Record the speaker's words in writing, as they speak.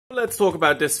Let's talk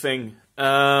about this thing.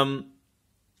 I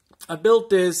built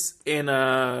this in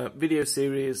a video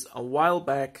series a while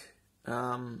back,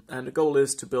 and the goal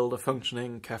is to build a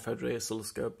functioning cathode ray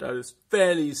oscilloscope that is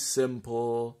fairly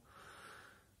simple,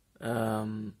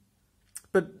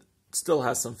 but still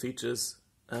has some features,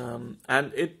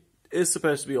 and it is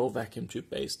supposed to be all vacuum tube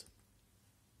based.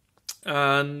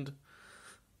 And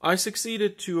I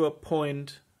succeeded to a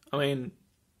point. I mean,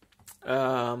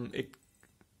 it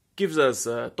gives us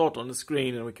a dot on the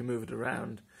screen and we can move it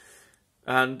around.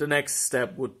 And the next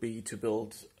step would be to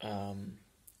build a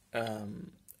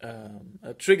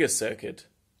trigger circuit.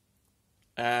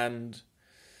 And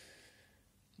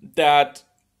that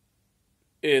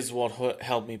is what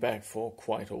held me back for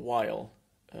quite a while.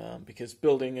 Because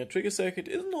building a trigger circuit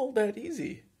isn't all that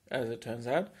easy, as it turns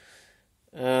out.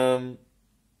 But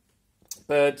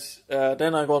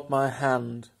then I got my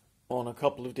hand on a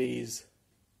couple of these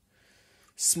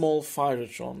small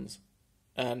phyrotrons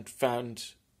and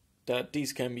found that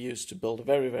these can be used to build a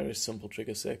very, very simple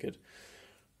trigger circuit.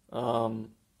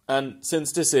 And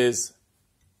since this is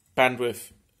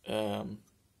bandwidth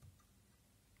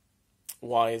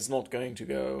wise not going to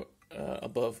go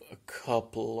above a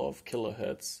couple of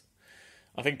kilohertz,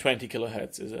 I think 20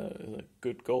 kilohertz is a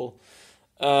good goal.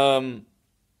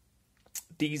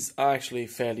 These are actually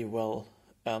fairly well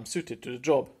suited to the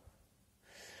job.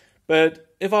 But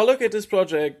if I look at this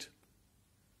project,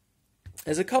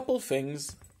 there's a couple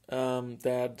things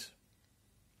that,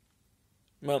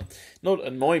 well, not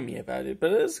annoy me about it,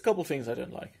 but there's a couple things I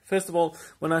don't like. First of all,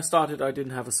 when I started, I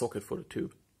didn't have a socket for the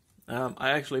tube. I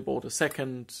actually bought a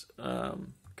second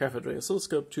cathode ray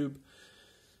oscilloscope tube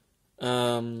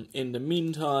in the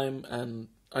meantime, and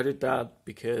I did that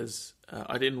because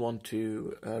I didn't want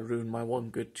to ruin my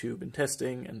one good tube in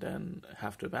testing and then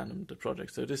have to abandon the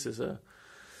project. So this is a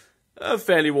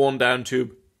fairly worn down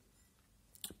tube,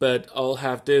 but I'll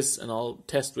have this and I'll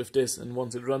test with this, and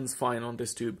once it runs fine on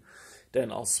this tube, then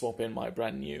I'll swap in my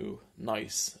brand new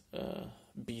nice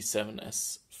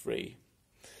B7S3.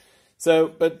 So,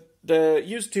 but the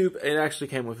used tube, it actually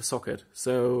came with a socket,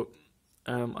 so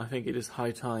I think it is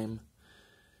high time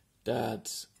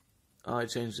that I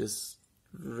change this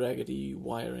raggedy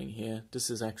wiring here.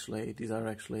 These are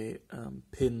actually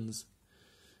pins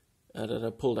that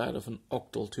are pulled out of an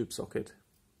octal tube socket.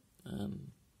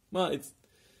 Well,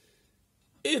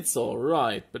 it's all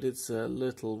right, but it's a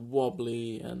little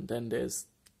wobbly, and then there's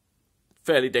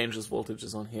fairly dangerous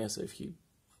voltages on here. So if you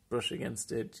brush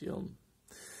against it, you'll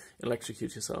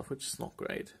electrocute yourself, which is not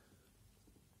great.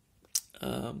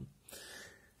 And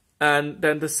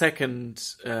then the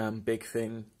second big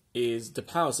thing is the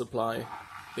power supply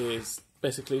is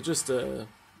basically just a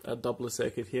doubler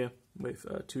circuit here with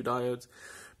 2 diodes,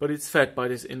 but it's fed by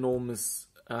this enormous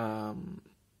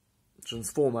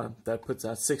transformer that puts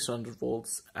out 600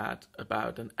 volts at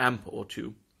about an amp or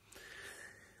 2.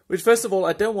 Which, first of all,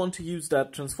 I don't want to use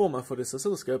that transformer for this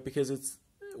oscilloscope because it's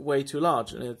way too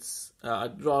large, and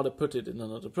I'd rather put it in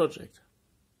another project.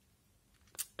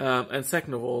 And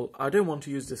second of all, I don't want to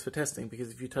use this for testing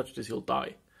because if you touch this, you'll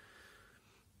die.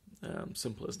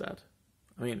 Simple as that.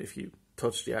 I mean, if you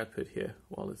touch the output here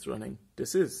while it's running,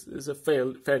 this is a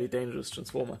fairly dangerous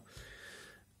transformer.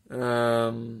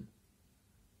 And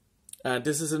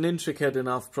this is an intricate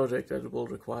enough project that it will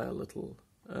require a little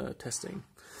testing.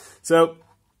 So,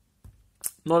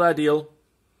 not ideal.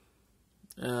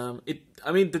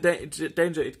 I mean, the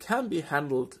danger, it can be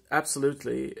handled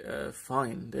absolutely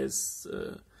fine. There's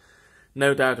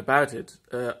no doubt about it.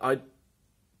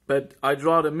 But I'd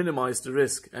rather minimize the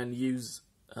risk and use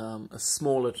a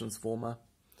smaller transformer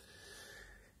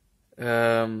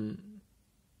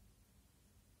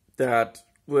that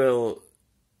will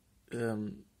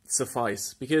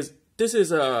suffice, because this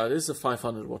is a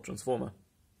 500 watt transformer.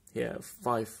 Yeah,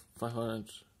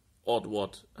 500 odd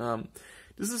watt.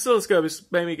 This oscilloscope is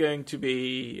maybe going to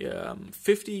be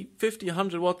 50,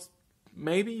 100 watts,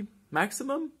 maybe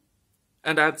maximum,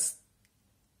 and that's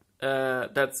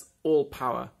all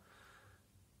power,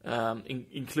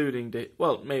 including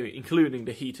including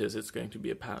the heaters. It's going to be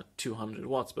about 200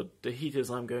 watts, but the heaters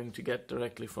I'm going to get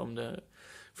directly from the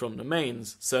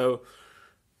mains. So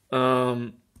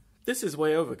this is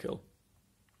way overkill.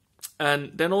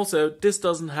 And then also, this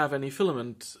doesn't have any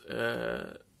filament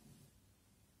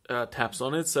taps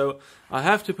on it, so I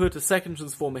have to put a second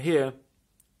transformer here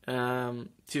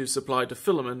to supply the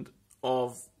filament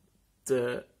of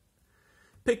the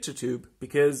picture tube,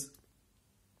 because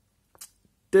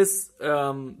this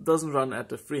doesn't run at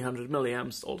the 300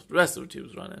 milliamps all the rest of the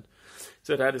tubes run at.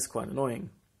 So that is quite annoying.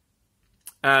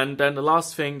 And then the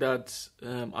last thing that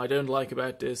I don't like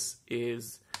about this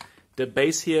is the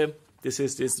base here This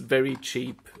is this very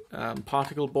cheap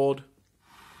particle board,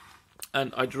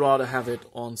 and I'd rather have it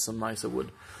on some nicer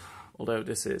wood, although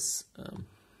this is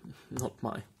not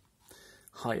my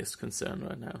highest concern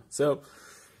right now. So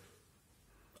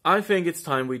I think it's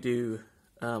time we do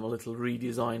a little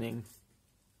redesigning,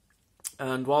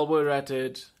 and while we're at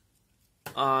it,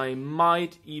 I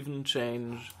might even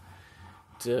change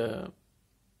the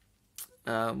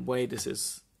way this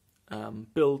is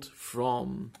built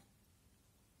from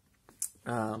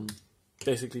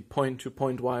basically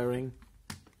point-to-point wiring,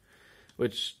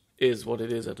 which is what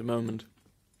it is at the moment,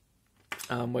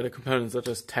 where the components are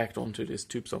just tacked onto these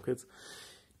tube sockets,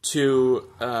 to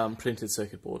printed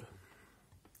circuit board.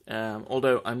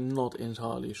 Although I'm not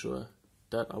entirely sure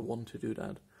that I want to do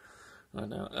that right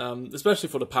now, especially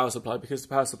for the power supply, because the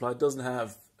power supply doesn't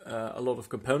have a lot of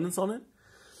components on it.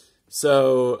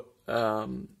 So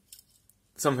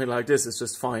something like this is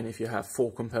just fine if you have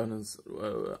 4 components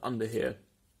under here.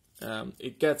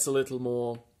 It gets a little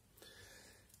more,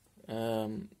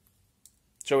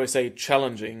 shall we say,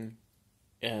 challenging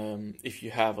if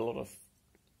you have a lot of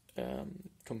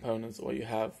components, or you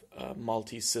have a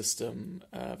multi-system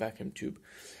vacuum tube.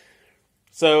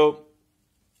 So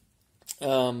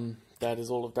that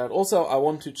is all of that. Also, I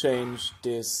want to change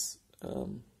this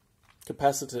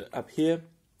capacitor up here,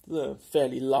 the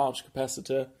fairly large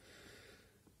capacitor,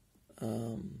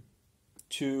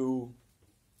 to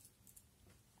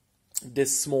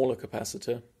this smaller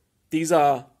capacitor. These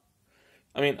are,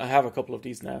 I mean, I have a couple of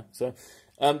these now. So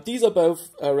these are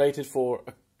both rated for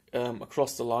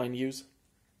across the line use.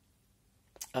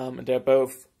 And they're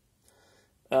both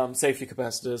safety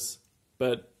capacitors,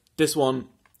 but this one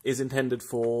is intended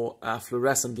for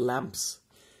fluorescent lamps,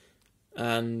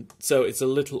 and so it's a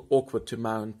little awkward to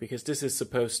mount, because this is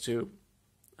supposed to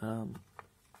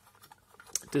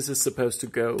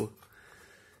go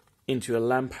into a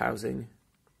lamp housing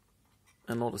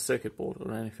and not a circuit board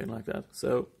or anything like that.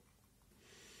 So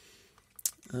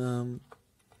I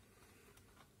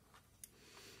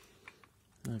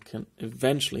can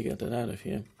eventually get that out of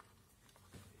here.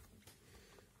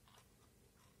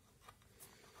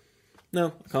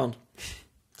 No, I can't.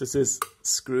 This is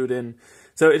screwed in.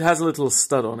 So it has a little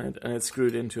stud on it, and it's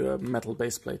screwed into a metal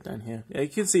base plate down here. Yeah, you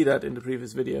can see that in the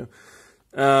previous video.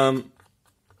 But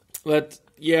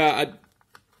yeah,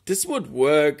 this would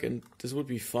work, and this would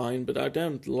be fine, but I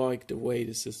don't like the way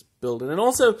this is built. And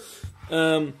also,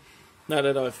 now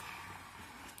that I've,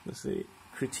 let's see,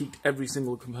 critiqued every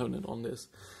single component on this,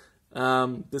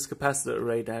 this capacitor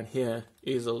array down here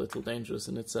is a little dangerous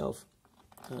in itself.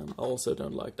 I also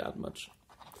don't like that much,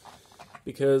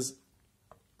 because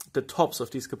the tops of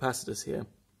these capacitors here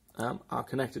are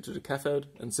connected to the cathode,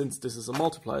 and since this is a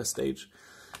multiplier stage,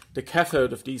 the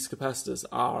cathode of these capacitors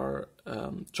are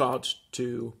charged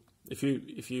to, if you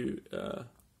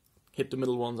hit the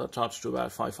middle ones, are charged to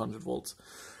about 500 volts.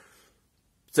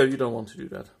 So you don't want to do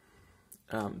that.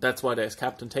 That's why there's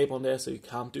Captain tape on there, so you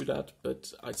can't do that,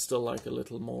 but I'd still like a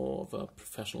little more of a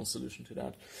professional solution to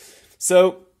that.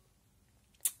 So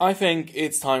I think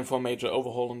it's time for a major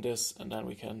overhaul on this, and then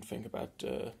we can think about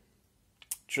the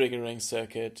triggering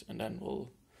circuit, and then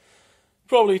we'll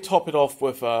probably top it off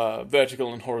with a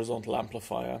vertical and horizontal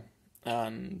amplifier,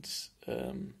 and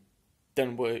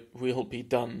then we'll be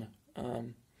done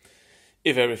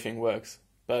if everything works.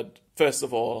 But first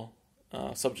of all,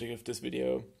 subject of this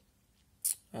video,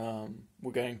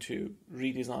 we're going to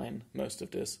redesign most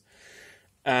of this,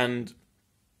 and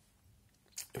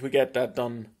if we get that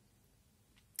done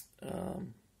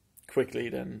quickly,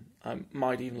 then I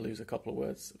might even lose a couple of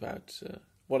words about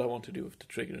what I want to do with the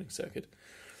triggering circuit.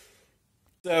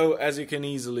 So as you can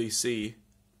easily see,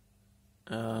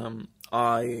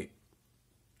 I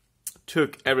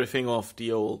took everything off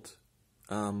the old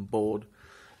board,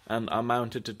 and I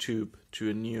mounted the tube to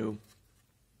a new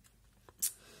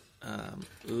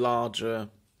larger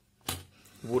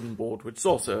wooden board, which is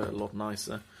also a lot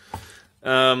nicer.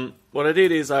 What I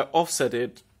did is I offset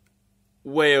it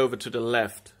way over to the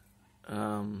left,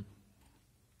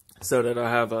 so that I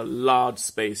have a large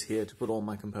space here to put all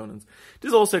my components. This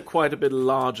is also quite a bit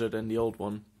larger than the old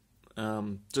one,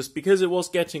 just because it was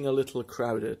getting a little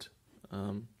crowded,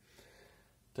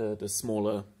 the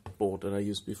smaller board that I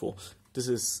used before. This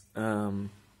is so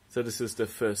this is the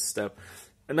first step.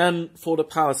 And then for the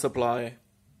power supply,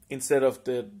 instead of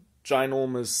the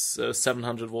ginormous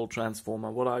 700 volt transformer,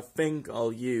 what I think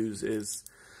I'll use is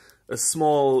a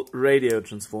small radio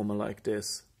transformer like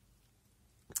this,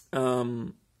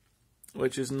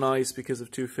 which is nice because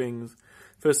of two things.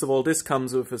 First of all, this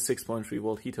comes with a 6.3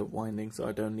 volt heater winding, so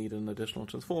I don't need an additional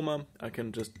transformer. I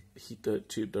can just heat the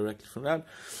tube directly from that.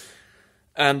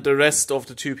 And the rest of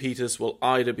the tube heaters will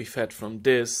either be fed from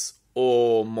this,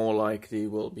 or more likely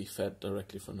will be fed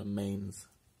directly from the mains.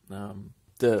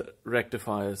 The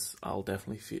rectifiers I'll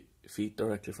definitely feed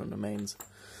directly from the mains.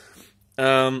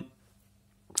 And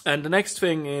the next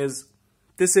thing is,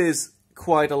 this is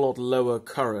quite a lot lower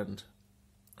current.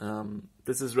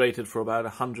 This is rated for about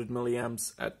 100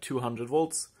 milliamps at 200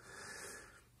 volts,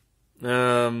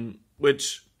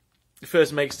 which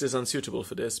first makes this unsuitable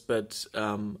for this, but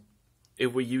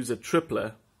if we use a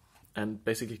tripler and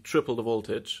basically triple the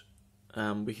voltage,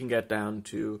 we can get down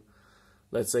to,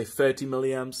 let's say, 30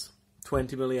 milliamps,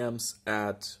 20 milliamps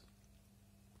at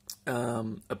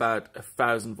about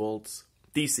 1000 volts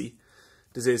DC.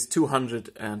 This is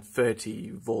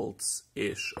 230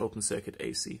 volts-ish open circuit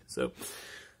AC, so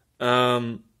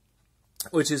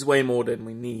which is way more than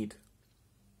we need.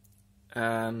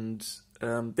 And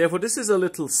therefore this is a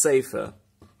little safer,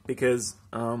 because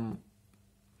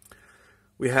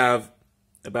we have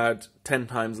about 10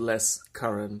 times less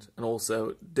current, and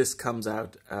also this comes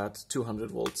out at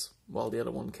 200 volts, while the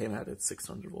other one came out at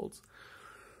 600 volts,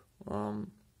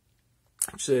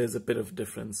 which is a bit of a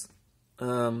difference.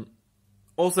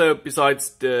 Also,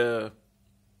 besides these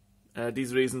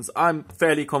reasons, I'm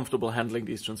fairly comfortable handling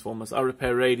these transformers. I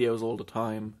repair radios all the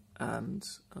time, and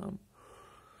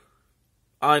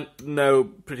I know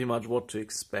pretty much what to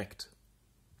expect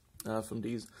from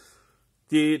these.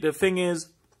 The thing is,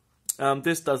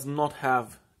 this does not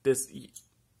have this.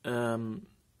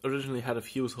 Originally had a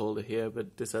fuse holder here,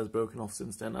 but this has broken off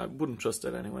since then. I wouldn't trust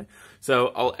it anyway,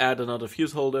 so I'll add another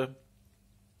fuse holder.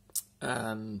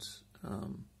 And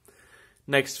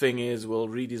next thing is, we'll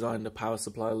redesign the power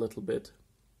supply a little bit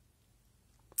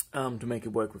to make it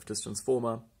work with this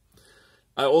transformer.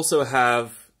 I also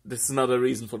have, this is another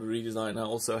reason for the redesign, I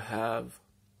also have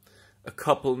a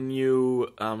couple new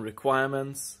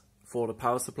requirements for the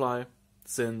power supply,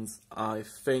 since I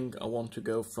think I want to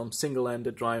go from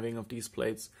single-ended driving of these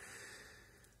plates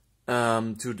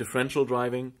to differential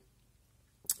driving,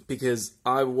 because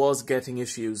I was getting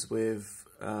issues with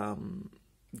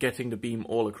getting the beam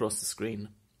all across the screen.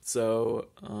 So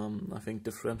I think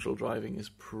differential driving is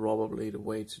probably the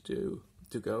way to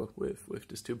go with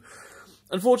this tube.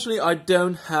 Unfortunately, I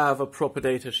don't have a proper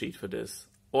data sheet for this.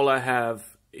 All I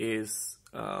have is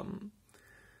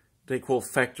they call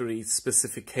factory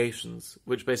specifications,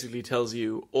 which basically tells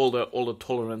you all the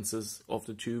tolerances of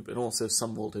the tube, and also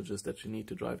some voltages that you need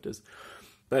to drive this.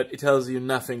 But it tells you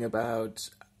nothing about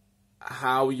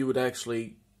how you would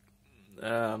actually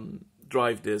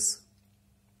drive this.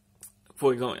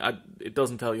 For example, it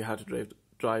doesn't tell you how to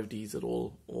drive these at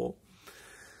all, or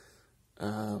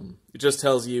it just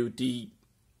tells you the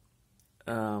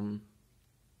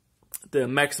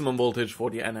maximum voltage for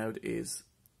the anode is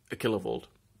a kilovolt,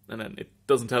 and then it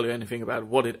doesn't tell you anything about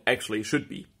what it actually should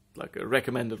be, like a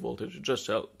recommended voltage. It just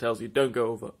tells you don't go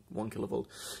over 1 kilovolt.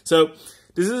 So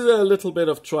this is a little bit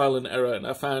of trial and error, and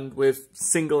I found with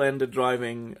single-ended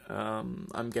driving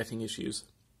I'm getting issues.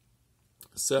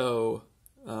 So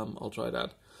I'll try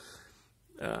that.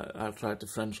 I'll try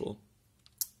differential.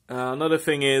 Another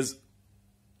thing is,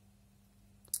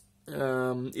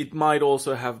 it might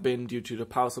also have been due to the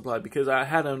power supply, because I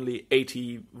had only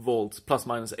 80 volts, plus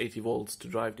minus 80 volts to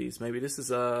drive these. Maybe this is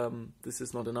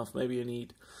not enough. Maybe you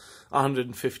need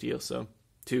 150 or so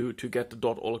to get the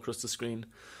dot all across the screen,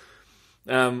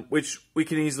 which we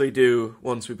can easily do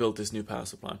once we build this new power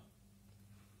supply.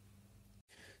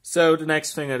 So the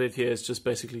next thing I did here is just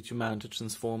basically to mount a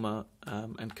transformer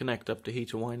and connect up the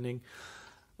heater winding.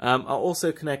 I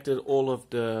also connected all of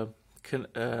the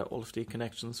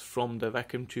connections from the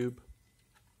vacuum tube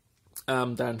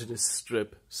down to this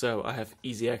strip, so I have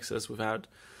easy access without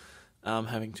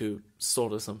having to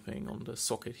solder something on the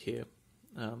socket here,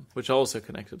 which I also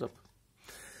connected up,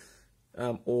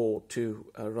 or to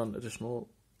run additional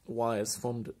wires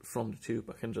from the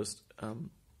tube. I can just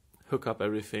hook up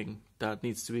everything that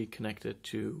needs to be connected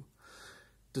to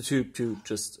the tube to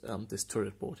just this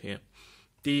turret board here.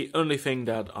 The only thing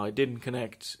that I didn't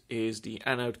connect is the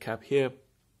anode cap here,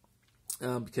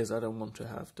 because I don't want to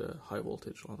have the high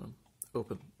voltage on an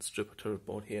open strip turret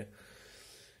board here.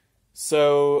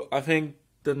 So I think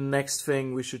the next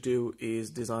thing we should do is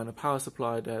design a power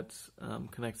supply that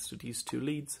connects to these two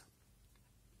leads,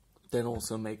 then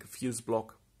also make a fuse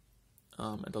block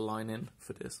and a line in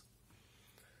for this.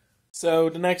 So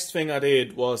the next thing I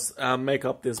did was make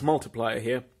up this multiplier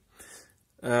here,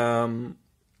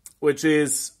 which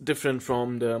is different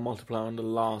from the multiplier on the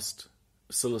last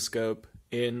oscilloscope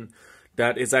in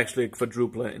that it's actually a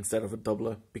quadrupler instead of a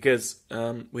doubler, because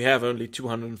we have only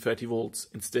 230 volts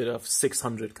instead of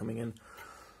 600 coming in.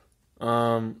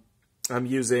 I'm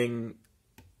using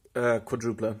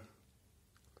quadrupler.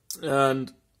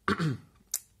 And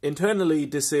internally,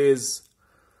 this is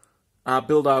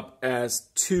built up as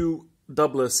two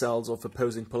doubler cells of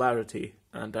opposing polarity,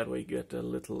 and that way you get a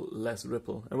little less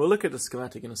ripple. And we'll look at the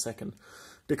schematic in a second.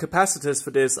 The capacitors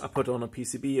for this I put on a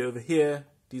PCB over here.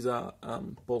 These are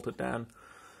bolted down.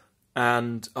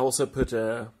 And I also put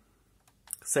a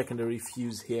secondary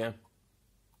fuse here,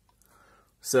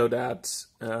 so that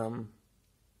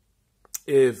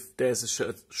if there's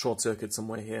a short circuit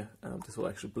somewhere here, this will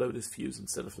actually blow this fuse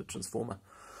instead of the transformer.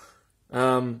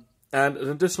 And an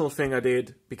additional thing I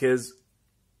did, because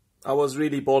I was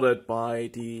really bothered by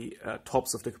the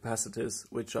tops of the capacitors,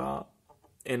 which are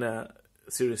in a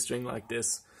series string like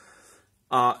this,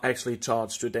 are actually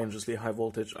charged to a dangerously high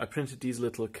voltage. I printed these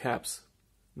little caps.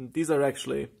 These are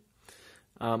actually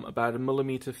about 1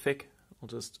 millimeter thick. I'll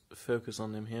just focus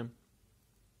on them here.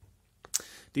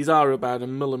 These are about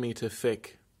 1 millimeter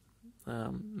thick,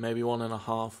 maybe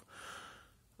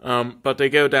 1.5, but they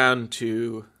go down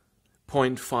to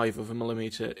 0.5 of a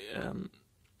millimeter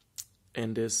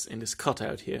in this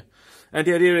cutout here. And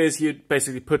the idea is you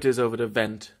basically put this over the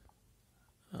vent.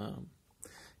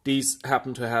 These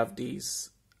happen to have these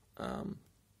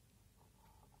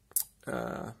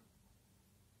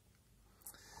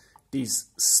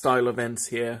styler vents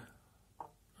here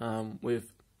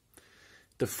with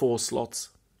the 4 slots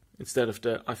instead of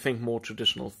the, I think, more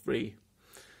traditional 3.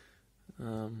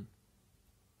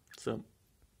 So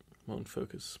won't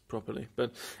focus properly,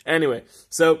 but anyway,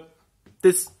 so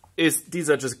these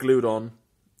are just glued on,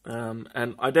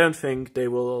 and I don't think they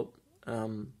will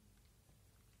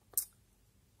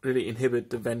really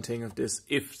inhibit the venting of this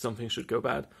if something should go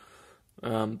bad,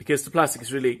 because the plastic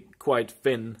is really quite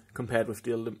thin compared with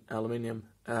the aluminium,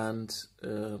 and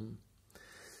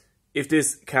if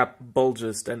this cap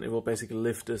bulges, then it will basically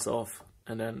lift this off,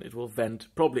 and then it will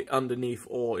vent probably underneath,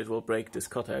 or it will break this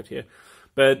cutout here.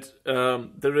 But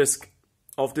the risk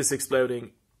of this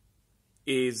exploding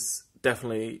is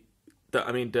definitely,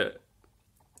 the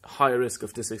higher risk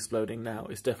of this exploding now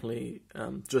is definitely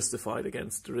justified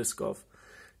against the risk of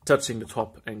touching the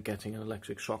top and getting an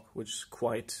electric shock, which is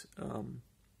quite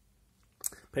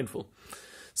painful.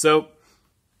 So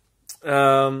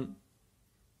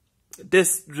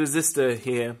this resistor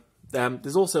here,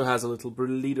 this also has a little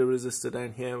leader resistor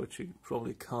down here, which you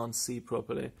probably can't see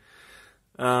properly.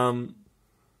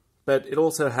 But it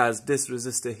also has this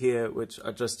resistor here, which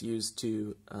I just used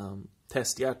to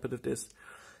test the output of this.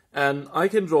 And I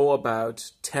can draw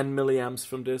about 10 milliamps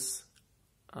from this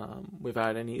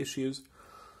without any issues.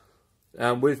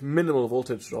 With minimal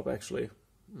voltage drop, actually.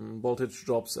 Voltage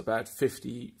drops about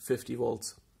 50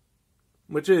 volts,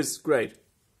 which is great.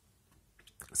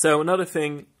 So another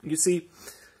thing, you see,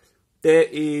 there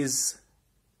is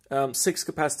 6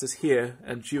 capacitors here,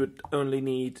 and you would only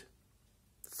need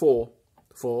 4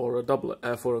 for a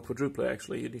quadrupler.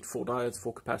 Actually, you need 4 diodes,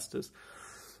 4 capacitors.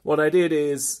 What I did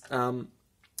is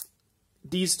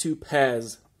these two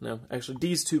pairs of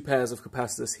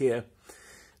capacitors here,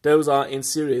 those are in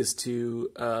series to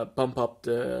bump up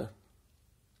the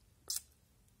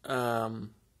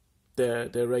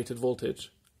rated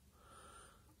voltage,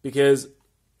 because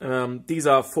these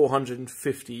are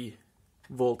 450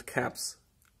 volt caps,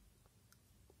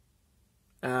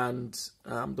 and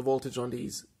the voltage on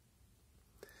these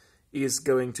is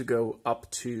going to go up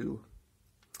to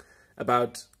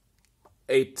about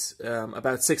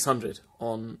 600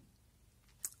 on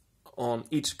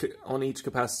each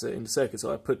capacitor in the circuit.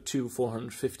 So I put 2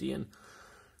 450 in,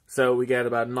 so we get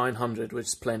about 900, which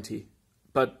is plenty.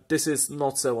 But this is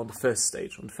not so on the first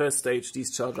stage. On the first stage,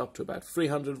 these charge up to about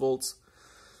 300 volts,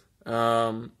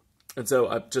 and so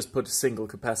I just put a single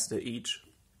capacitor each.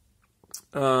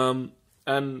 And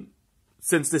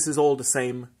since this is all the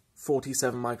same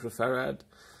 47 microfarad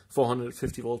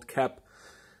 450 volt cap,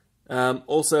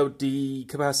 also the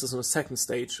capacitors on the second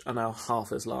stage are now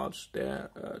half as large. They're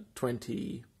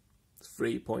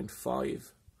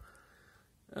 23.5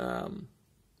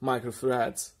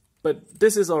 microfarads. But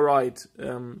this is alright,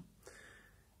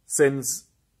 since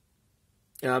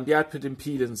the output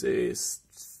impedance is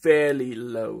fairly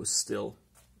low still.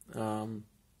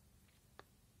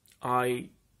 I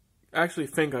actually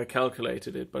think I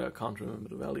calculated it, but I can't remember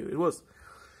the value. It was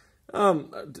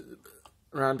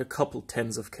around a couple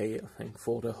tens of K, I think,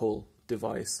 for the whole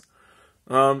device.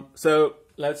 So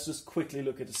let's just quickly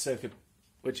look at the circuit,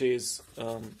 which is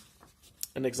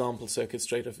an example circuit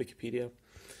straight off Wikipedia.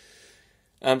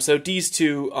 So these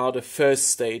two are the first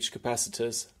stage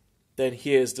capacitors. Then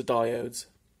here's the diodes,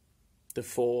 the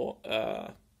 4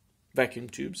 vacuum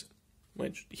tubes,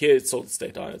 which here it's solid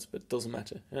state diodes, but it doesn't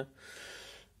matter. Yeah?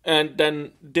 And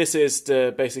then this is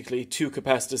the basically two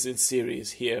capacitors in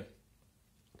series here.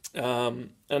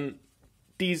 And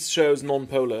these shows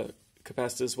non-polar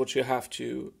capacitors. What you have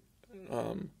to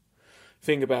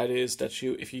think about is that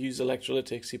if you use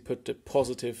electrolytics, you put the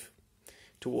positive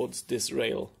towards this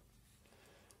rail,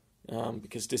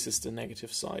 because this is the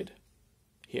negative side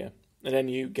here. And then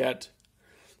you get,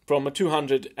 from a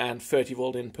 230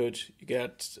 volt input, you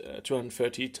get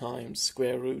 230 times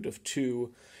square root of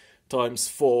 2 times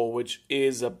 4, which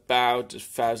is about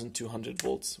 1200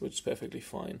 volts, which is perfectly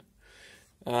fine.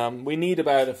 We need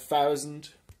about 1000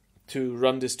 to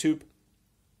run this tube,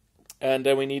 and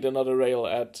then we need another rail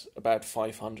at about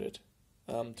 500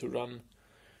 to run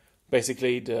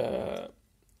basically the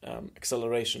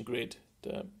acceleration grid,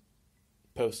 the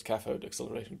post-cathode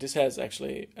acceleration. This has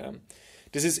actually,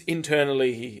 this is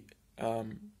internally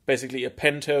basically a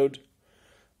pentode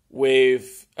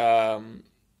with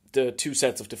the two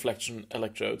sets of deflection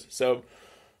electrodes. So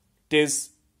this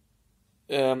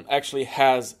actually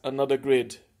has another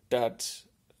grid that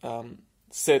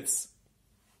sits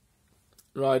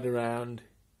right around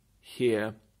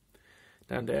here,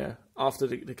 down there, after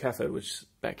the cathode, which is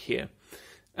back here.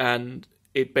 And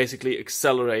it basically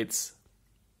accelerates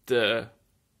the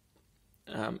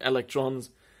electrons,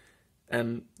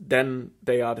 and then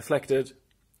they are deflected,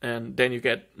 and then you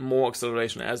get more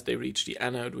acceleration as they reach the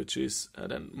anode, which is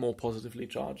then more positively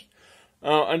charged.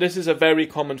 And this is a very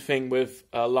common thing with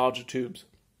larger tubes.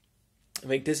 I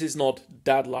think this is not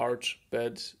that large,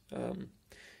 but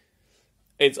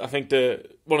it's, I think,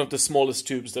 one of the smallest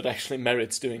tubes that actually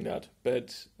merits doing that.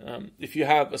 But if you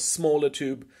have a smaller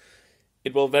tube,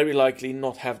 it will very likely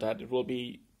not have that. It will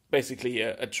be basically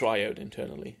a triode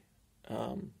internally,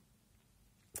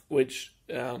 which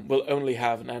will only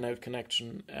have an anode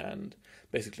connection and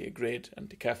basically a grid and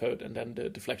the cathode and then the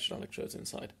deflection electrodes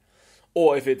inside.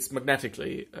 Or if it's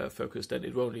magnetically focused, then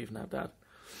it won't even have that.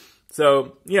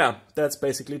 So yeah, that's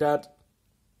basically that.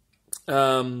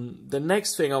 The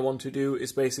next thing I want to do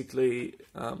is basically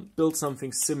build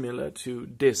something similar to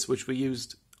this, which we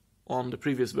used on the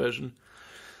previous version.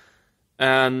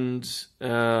 And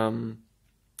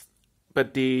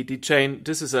but the chain,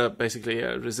 this is basically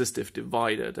a resistive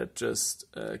divider that just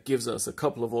gives us a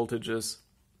couple of voltages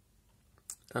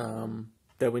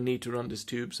that we need to run this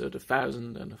tube, so the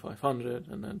 1000 and the 500,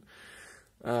 and then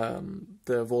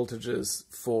the voltages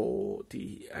for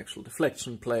the actual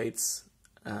deflection plates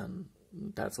and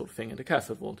that sort of thing, and the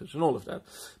cathode voltage and all of that.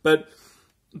 But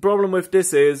the problem with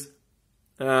this is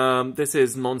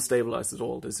non-stabilized at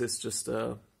all. This is just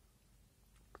a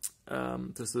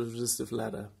resistive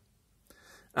ladder.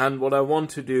 And what I want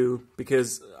to do,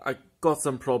 because I got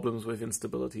some problems with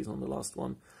instabilities on the last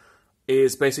one,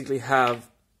 is basically have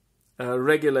a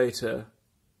regulator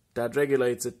that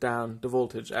regulates it down, the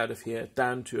voltage out of here,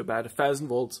 down to about 1000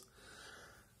 volts,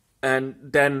 and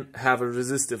then have a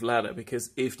resistive ladder, because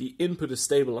if the input is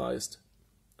stabilized,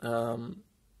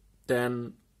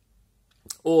 then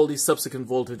all these subsequent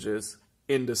voltages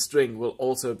in the string will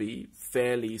also be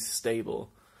fairly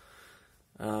stable.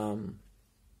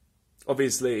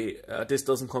 Obviously, this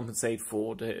doesn't compensate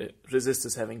for the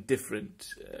resistors having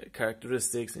different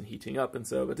characteristics and heating up and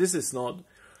so, but this is not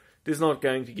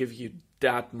going to give you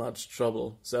that much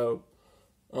trouble. So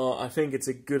I think it's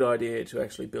a good idea to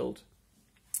actually build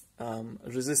a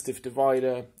resistive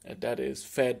divider that is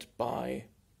fed by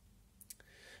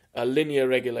a linear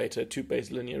regulator,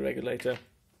 tube-based linear regulator.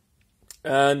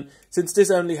 And since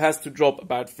this only has to drop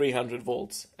about 300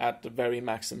 volts at the very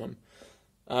maximum,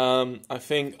 I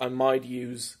think I might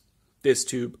use this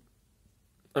tube.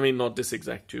 I mean, not this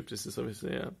exact tube, this is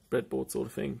obviously a breadboard sort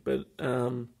of thing, but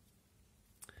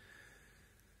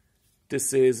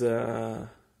this is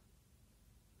a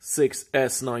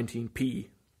 6S19P,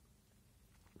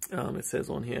 it says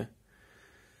on here.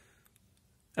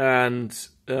 And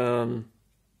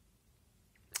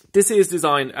this is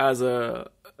designed as a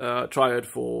triode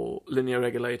for linear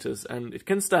regulators, and it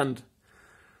can stand,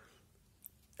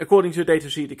 according to the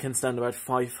datasheet, it can stand about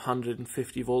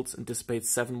 550 volts and dissipates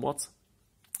 7 watts,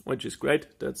 which is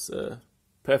great. That's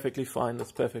perfectly fine.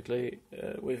 That's perfectly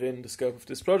within the scope of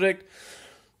this project.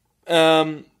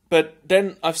 But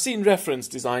then I've seen reference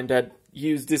design that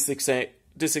use this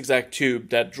exact tube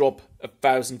that drop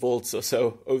 1000 volts or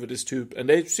so over this tube, and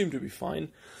they seem to be fine.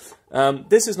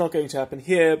 This is not going to happen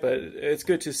here, but it's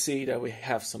good to see that we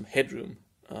have some headroom,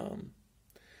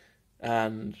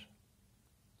 and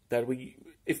that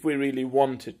if we really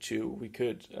wanted to, we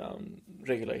could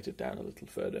regulate it down a little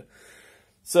further.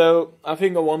 So I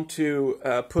think I want to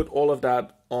put all of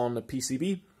that on a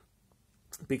PCB,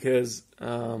 because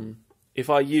if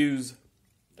I use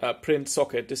print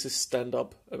socket, this is stand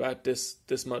up about this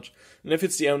much. And if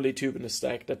it's the only tube in the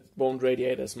stack, that won't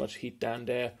radiate as much heat down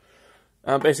there.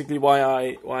 Basically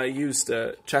why I use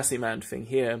the chassis mount thing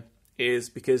here is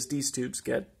because these tubes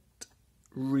get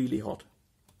really hot.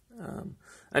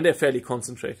 And they're fairly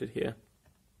concentrated here,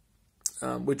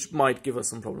 which might give us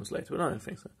some problems later, but I don't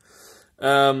think so.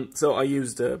 So I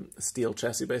used a steel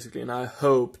chassis basically, and I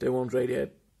hope they won't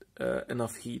radiate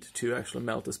enough heat to actually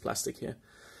melt this plastic here.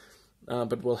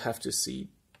 But we'll have to see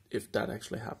if that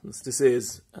actually happens. This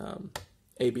is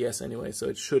ABS anyway, so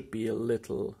it should be a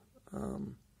little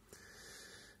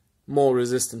more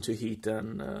resistant to heat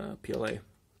than PLA.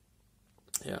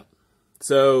 Yeah.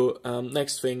 So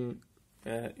next thing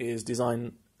is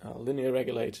design a linear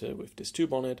regulator with this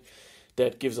tube on it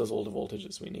that gives us all the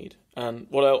voltages we need. And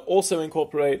what I'll also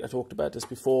incorporate, I talked about this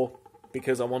before,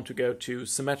 because I want to go to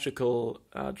symmetrical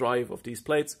drive of these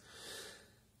plates.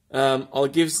 I'll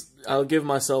give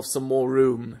myself some more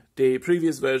room. The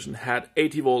previous version had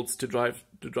 80 volts to drive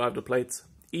the plates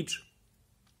each,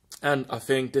 and I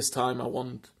think this time I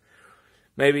want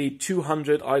maybe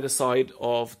 200 either side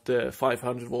of the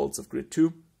 500 volts of grid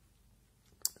 2.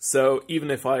 So even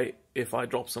if I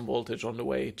drop some voltage on the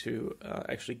way to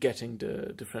actually getting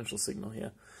the differential signal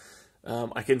here,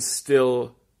 I can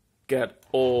still get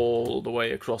all the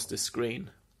way across this screen.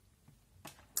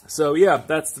 So yeah,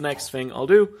 that's the next thing I'll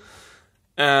do,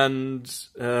 and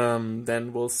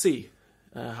then we'll see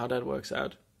how that works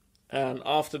out. And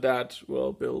after that,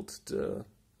 we'll build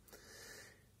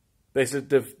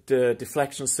basically the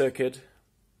deflection circuit,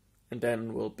 and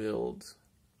then we'll build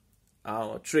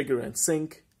our trigger and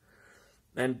sink,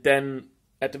 and then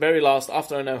at the very last,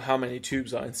 after I know how many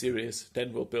tubes are in series,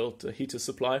 then we'll build the heater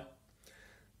supply,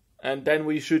 and then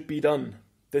we should be done.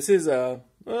 This is a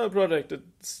project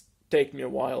that's taken me a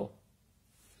while,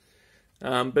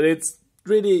 but it's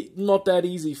really not that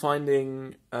easy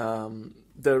finding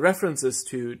the references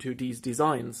to these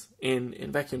designs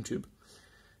in vacuum tube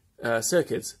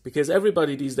circuits, because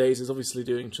everybody these days is obviously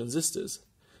doing transistors.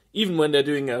 Even when they're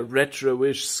doing a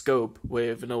retro-ish scope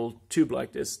with an old tube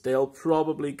like this, they'll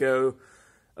probably go,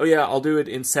 oh yeah, I'll do it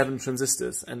in 7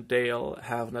 transistors, and they'll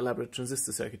have an elaborate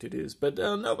transistor circuit to do this. But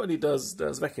nobody does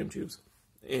vacuum tubes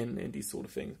in these sort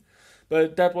of things.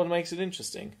 But that's what makes it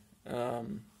interesting.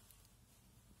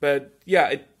 But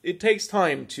yeah, it takes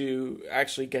time to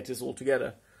actually get this all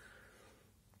together.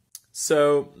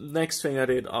 So next thing I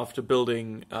did after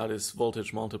building this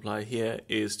voltage multiplier here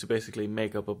is to basically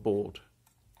make up a board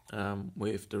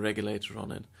with the regulator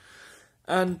on it.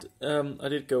 And I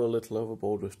did go a little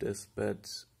overboard with this,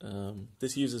 but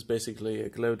this uses basically a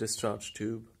glow discharge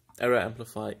tube, error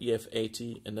amplifier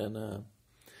EF80, and then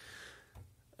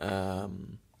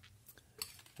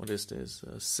what is this?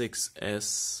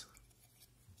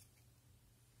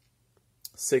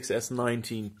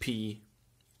 6S19P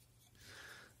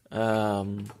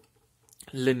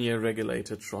linear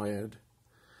regulator triode.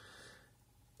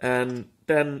 And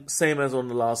then, same as on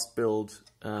the last build,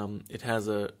 it has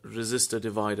a resistor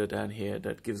divider down here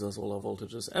that gives us all our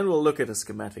voltages, and we'll look at a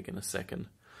schematic in a second.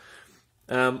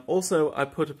 Also, I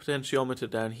put a potentiometer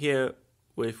down here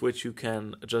with which you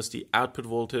can adjust the output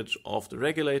voltage of the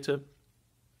regulator,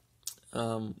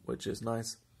 which is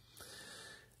nice.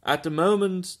 At the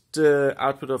moment, the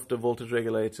output of the voltage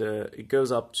regulator, it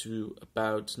goes up to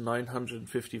about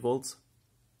 950 volts,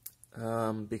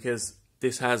 because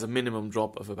this has a minimum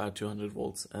drop of about 200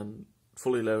 volts, and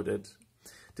fully loaded,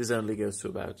 this only goes to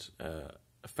about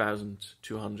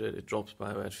 1200. It drops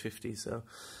by about 50. So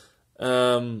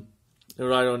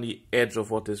right on the edge of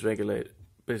what this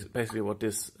basically what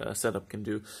this setup can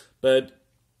do. But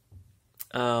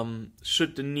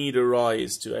should the need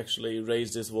arise to actually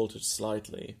raise this voltage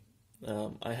slightly,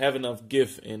 I have enough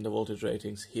give in the voltage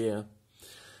ratings here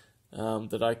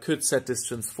that I could set this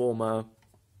transformer.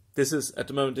 This is, at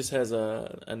the moment, this has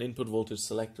an input voltage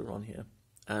selector on here,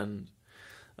 and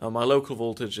my local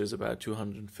voltage is about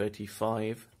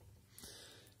 235.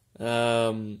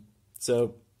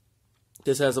 So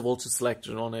this has a voltage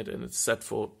selector on it, and it's set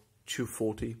for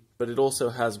 240, but it also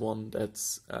has one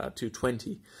that's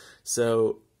 220.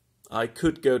 So I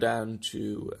could go down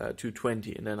to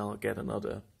 220, and then I'll get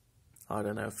another, I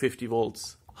don't know, 50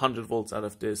 volts, 100 volts out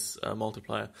of this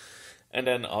multiplier. And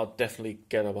then I'll definitely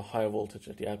get up a higher voltage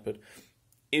at the output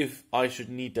if I should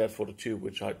need that for the tube,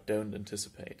 which I don't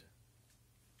anticipate.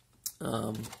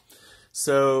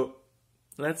 So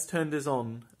let's turn this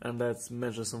on and let's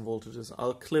measure some voltages.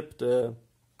 I'll clip the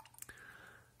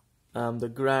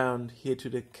ground here to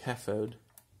the cathode,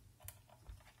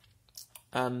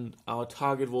 and our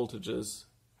target voltages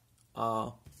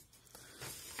are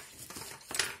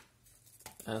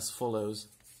as follows.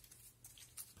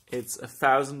 it's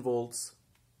 1000 volts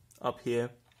up here.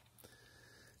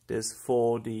 This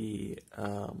for the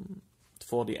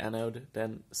anode,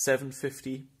 then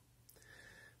 750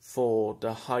 for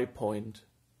the high point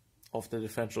of the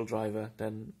differential driver,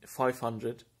 then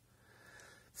 500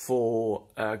 for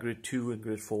grid 2 and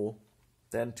grid 4,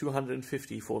 then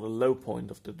 250 for the low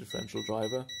point of the differential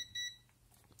driver.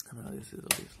 And this is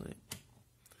obviously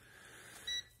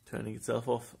turning itself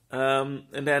off. And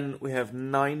then we have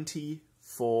 90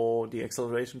 for the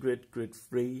acceleration grid, grid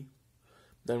 3.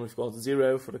 Then we've got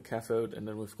 0 for the cathode, and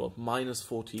then we've got minus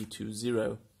 40 to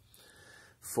 0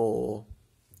 for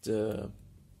the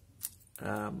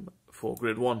for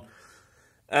grid 1.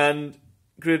 And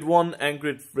grid 1 and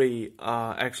grid 3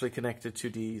 are actually connected to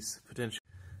these potential.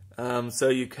 So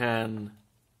you can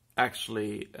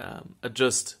actually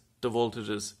adjust the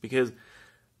voltages, because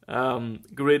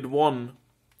grid 1,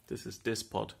 this is this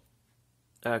pot,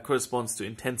 corresponds to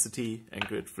intensity, and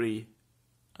grid 3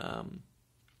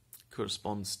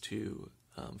 corresponds to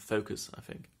focus, I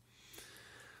think.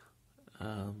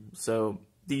 So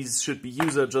these should be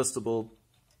user adjustable.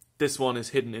 This one is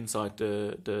hidden inside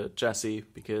the chassis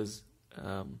because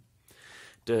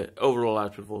the overall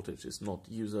output voltage is not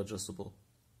user adjustable.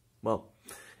 Well,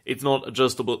 it's not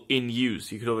adjustable in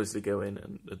use. You could obviously go in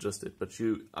and adjust it, but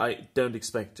I don't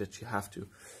expect that you have to.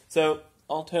 So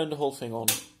I'll turn the whole thing on,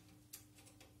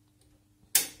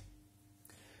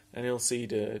 and you'll see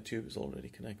the tube is already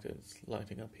connected. It's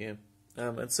lighting up here,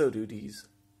 and so do these.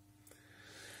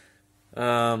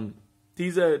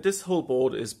 This whole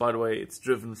board is, by the way, it's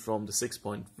driven from the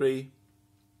 6.3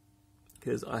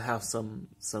 because I have some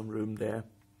room there.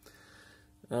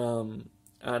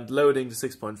 And loading the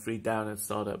 6.3 down at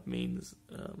startup means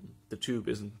the tube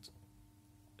isn't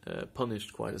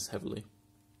punished quite as heavily,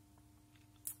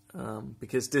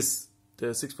 because the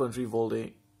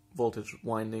 6.3 voltage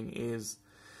winding is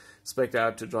spec'd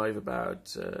out to drive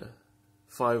about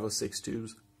 5 or 6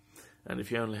 tubes, and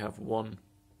if you only have one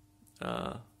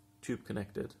tube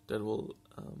connected, that will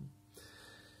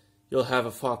you'll have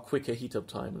a far quicker heat up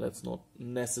time, and that's not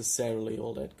necessarily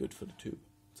all that good for the tube.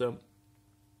 So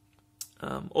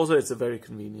also, it's a very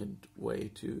convenient way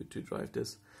to drive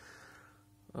this.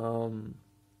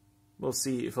 We'll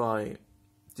see if I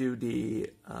do the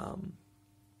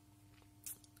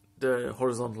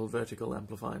horizontal vertical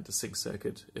amplifier and the sync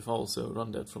circuit. If I also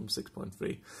run that from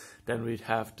 6.3, then we'd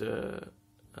have the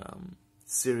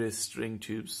series string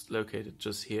tubes located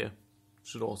just here.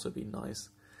 Should also be nice,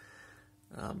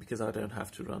 because I don't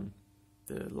have to run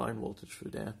the line voltage through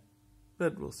there,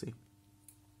 but we'll see.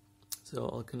 So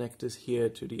I'll connect this here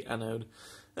to the anode.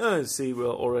 See, we're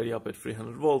already up at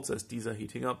 300 volts as these are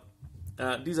heating up.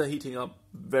 These are heating up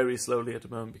very slowly at the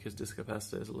moment because this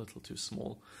capacitor is a little too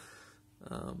small.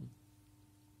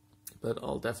 But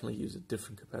I'll definitely use a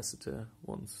different capacitor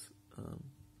once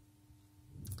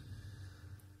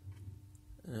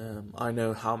I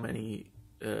know how many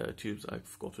tubes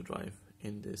I've got to drive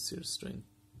in this series string.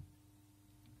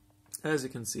 As you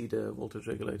can see, the voltage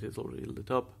regulator is already lit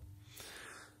up.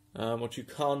 What you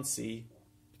can't see,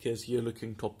 because you're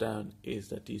looking top down, is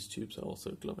that these tubes are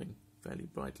also glowing fairly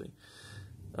brightly.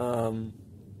 So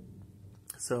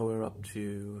we're up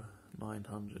to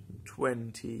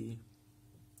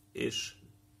 920-ish.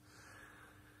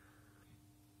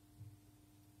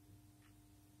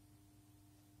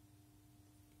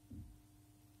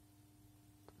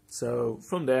 So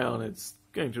from there on, it's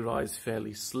going to rise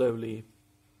fairly slowly.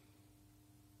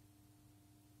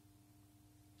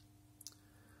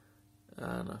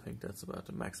 And I think that's about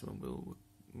the maximum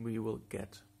we will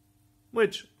get,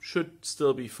 which should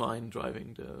still be fine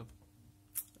driving the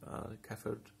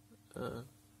cathode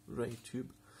ray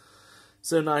tube.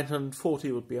 So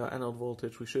 940 would be our anode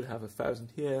voltage. We should have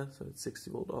 1000 here, so it's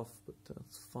 60 volt off, but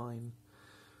that's fine.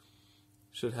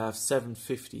 Should have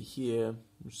 750 here,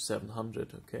 which is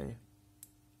 700, okay.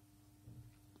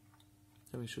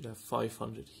 And we should have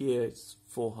 500 here, it's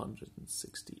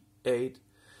 468.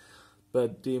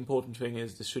 But the important thing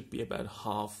is this should be about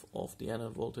half of the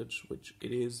anode voltage, which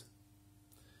it is.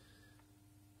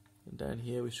 And down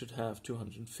here we should have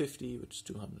 250, which is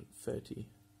 230.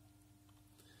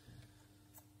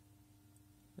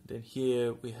 And then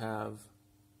here we have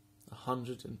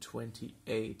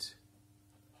 128,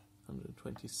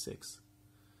 126.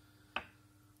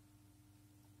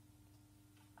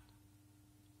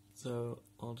 So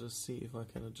I'll just see if I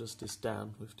can adjust this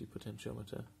down with the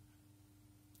potentiometer.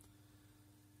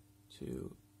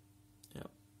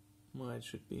 Well, it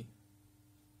should be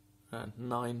around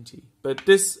 90, but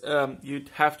this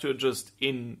you'd have to adjust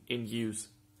in use,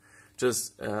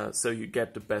 just so you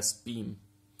get the best beam.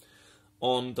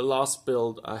 On the last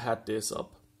build I had this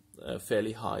up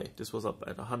fairly high. This was up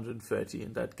at 130,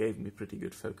 and that gave me pretty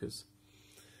good focus.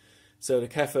 So the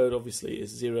cathode obviously is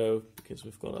 0 because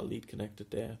we've got our lead connected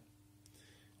there.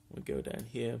 We go down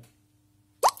here.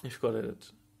 We've got it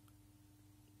at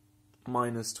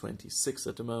minus 26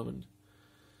 at the moment.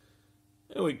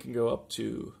 And we can go up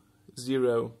to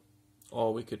 0,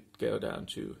 or we could go down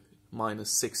to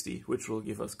minus 60, which will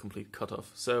give us complete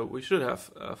cutoff. So we should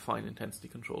have fine intensity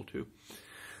control too.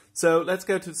 So let's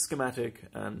go to the schematic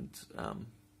and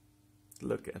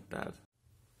look at that.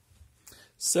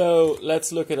 So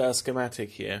let's look at our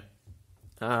schematic here.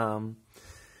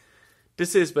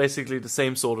 This is basically the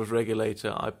same sort of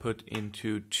regulator I put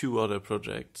into 2 other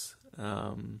projects.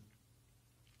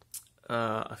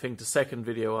 I think the second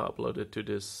video I uploaded to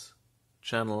this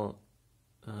channel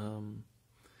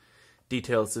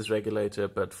details this regulator,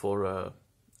 but for a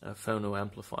phono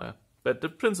amplifier. But the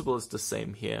principle is the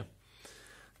same here.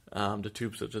 The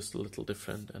tubes are just a little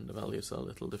different and the values are a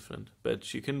little different.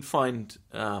 But you can find,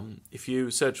 if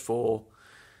you search for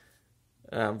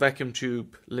vacuum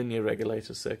tube linear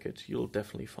regulator circuit, you'll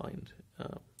definitely find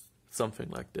something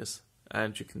like this,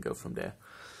 and you can go from there.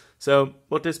 So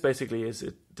what this basically is,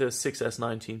 the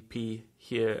 6S19P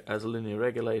here as a linear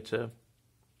regulator,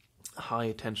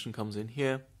 high tension comes in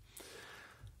here,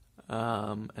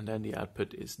 and then the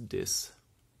output is this.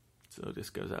 So this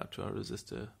goes out to our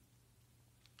resistor.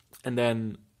 And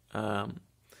then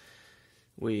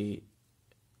we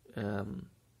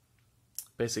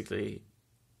basically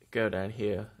go down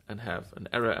here and have an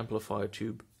error amplifier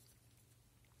tube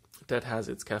that has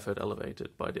its cathode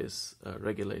elevated by this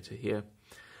regulator here,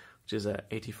 which is a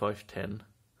 8510,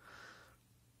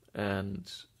 and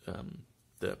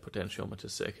the potentiometer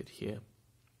circuit here,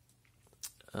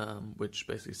 which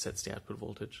basically sets the output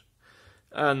voltage.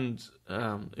 And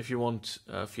if you want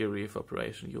theory of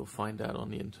operation, you'll find that on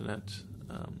the internet.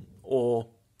 Or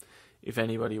if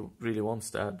anybody really wants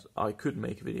that, I could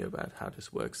make a video about how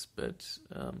this works. But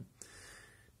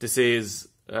this is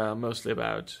mostly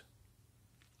about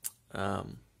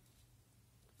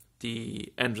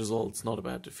the end results, not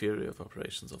about the theory of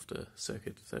operations of the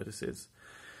circuit. So this is,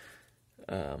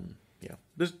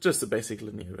 this is just a basic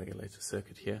linear regulator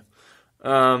circuit here.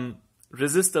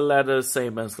 Resistor ladder,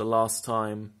 same as the last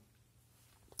time,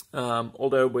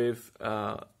 although with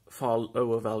far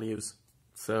lower values,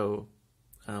 so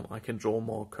I can draw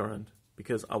more current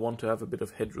because I want to have a bit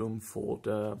of headroom for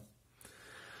the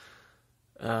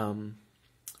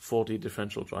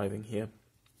differential driving here.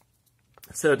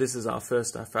 So this is our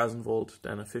first 1000 volt,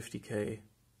 then a 50k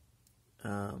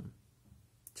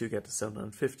to get to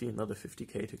 750, another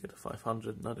 50k to get to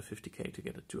 500, another 50k to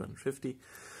get to 250.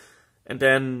 And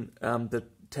then the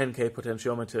 10k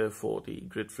potentiometer for the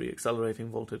grid-free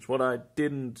accelerating voltage. What I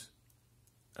didn't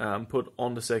put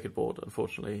on the circuit board,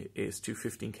 unfortunately, is 2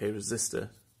 15k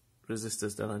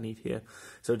resistors that I need here.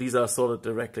 So these are soldered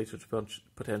directly to the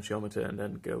potentiometer and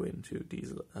then go into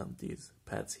these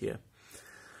pads here.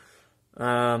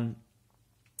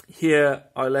 Here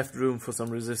I left room for some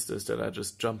resistors that I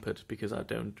just jump it because I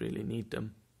don't really need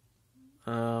them.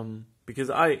 Because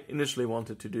I initially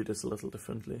wanted to do this a little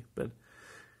differently, but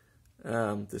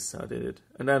this is how I did it.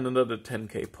 And then another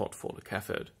 10k pot for the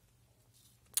cathode.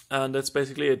 And that's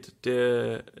basically it.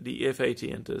 The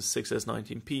EF80 and the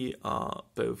 6S19P are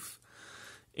both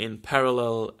in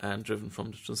parallel and driven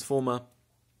from the transformer.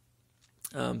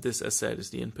 This, as said, is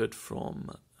the input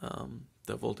from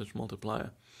the voltage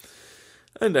multiplier.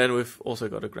 And then we've also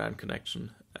got a ground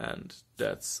connection, and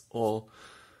that's all.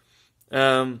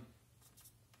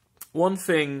 One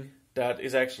thing that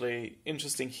is actually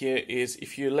interesting here is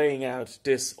if you're laying out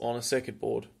this on a circuit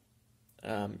board,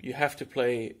 you have to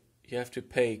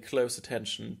pay close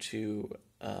attention to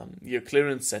your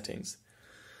clearance settings,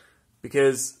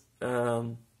 because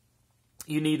you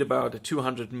need about a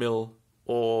 200 mil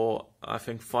or I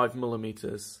think 5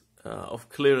 millimeters of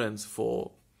clearance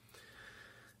for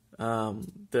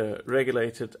the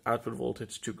regulated output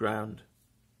voltage to ground,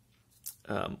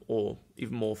 or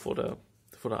even more for the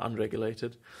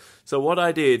unregulated. So what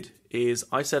I did is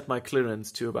I set my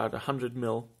clearance to about 100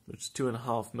 mil, which is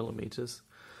 2.5 millimeters,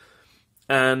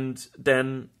 and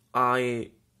then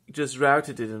I just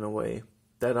routed it in a way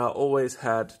that I always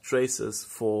had traces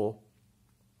for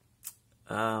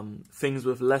things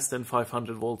with less than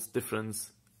 500 volts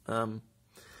difference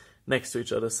next to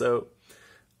each other. So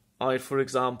I, for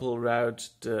example, route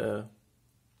the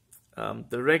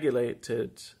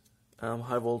regulated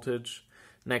high voltage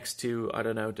next to, I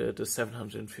don't know, the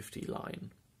 750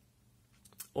 line.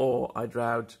 Or I'd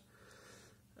route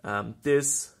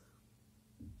this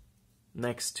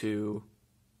next to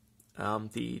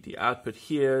the output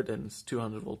here, then it's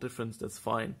 200 volt difference, that's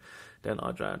fine. Then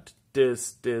I route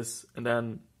this, and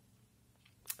then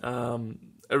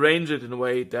arrange it in a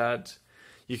way that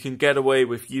you can get away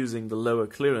with using the lower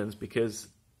clearance, because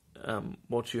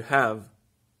what you have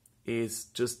is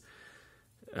just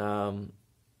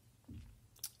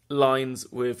lines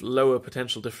with lower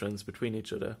potential difference between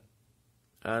each other.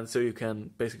 And so you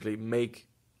can basically make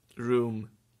room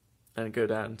and go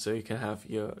down, so you can have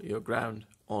your ground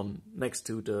on next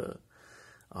to the,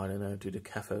 I don't know, to the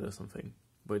cathode or something,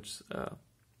 which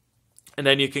and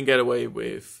then you can get away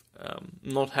with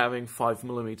not having 5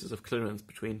 millimeters of clearance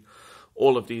between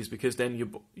all of these, because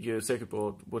then your circuit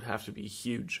board would have to be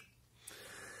huge.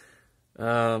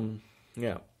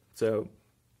 Yeah, so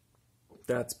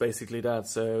that's basically that.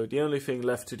 So the only thing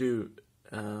left to do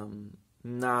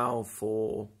now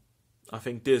for, I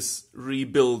think, this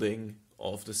rebuilding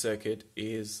of the circuit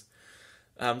is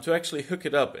to actually hook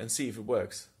it up and see if it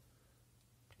works.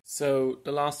 So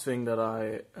the last thing that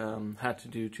I had to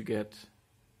do to get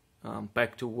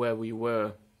back to where we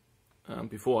were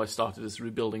before I started this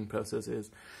rebuilding process is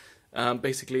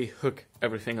basically hook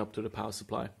everything up to the power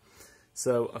supply.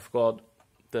 So I've got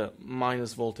the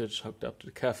minus voltage hooked up to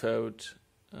the cathode,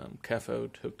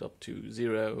 cathode hooked up to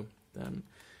 0, then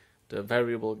the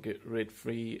variable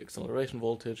grid-free acceleration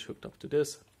voltage hooked up to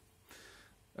this.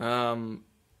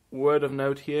 Word of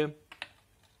note here,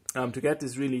 to get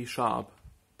this really sharp,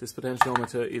 this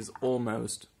potentiometer is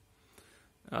almost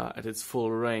at its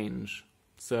full range.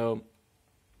 So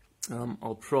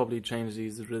I'll probably change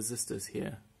these resistors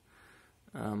here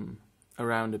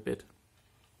around a bit,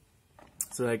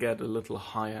 so I get a little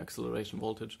higher acceleration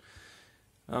voltage.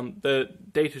 The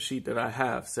data sheet that I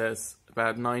have says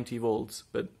about 90 volts,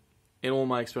 but in all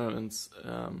my experiments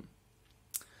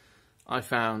I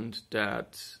found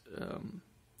that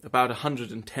about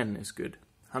 110 is good,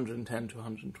 110 to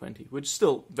 120, which is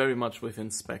still very much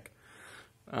within spec,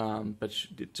 but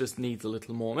it just needs a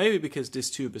little more. Maybe because this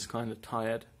tube is kind of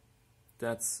tired,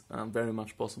 that's very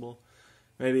much possible.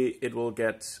 Maybe it will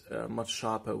get much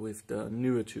sharper with the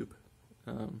newer tube,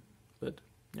 but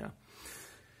yeah.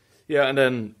 Yeah, and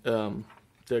then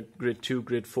the grid 2,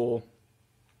 grid 4,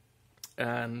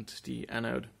 and the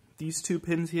anode. These 2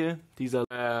 pins here, these are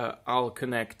where I'll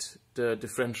connect the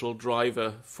differential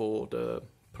driver for the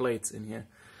plates in here.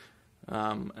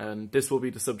 And this will be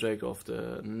the subject of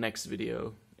the next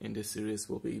video in this series.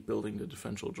 We'll be building the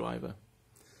differential driver.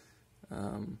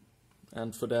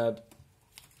 And for that,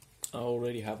 I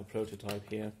already have a prototype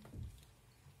here,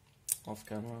 off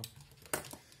camera.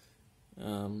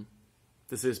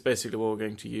 This is basically what we're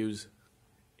going to use,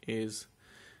 is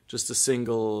just a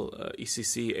single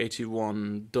ECC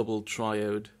 81 double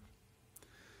triode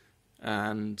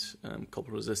and a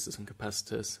couple of resistors and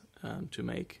capacitors to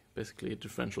make basically a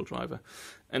differential driver.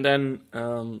 And then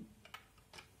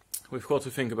we've got to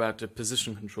think about the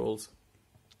position controls,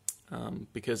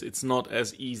 because it's not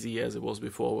as easy as it was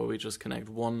before, where we just connect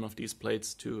one of these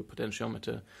plates to a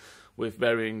potentiometer with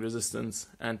varying resistance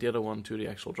and the other one to the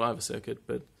actual driver circuit,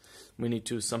 but we need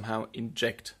to somehow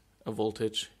inject a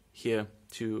voltage here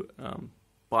to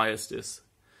bias this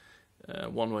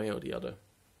one way or the other.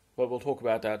 But we'll talk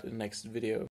about that in the next video.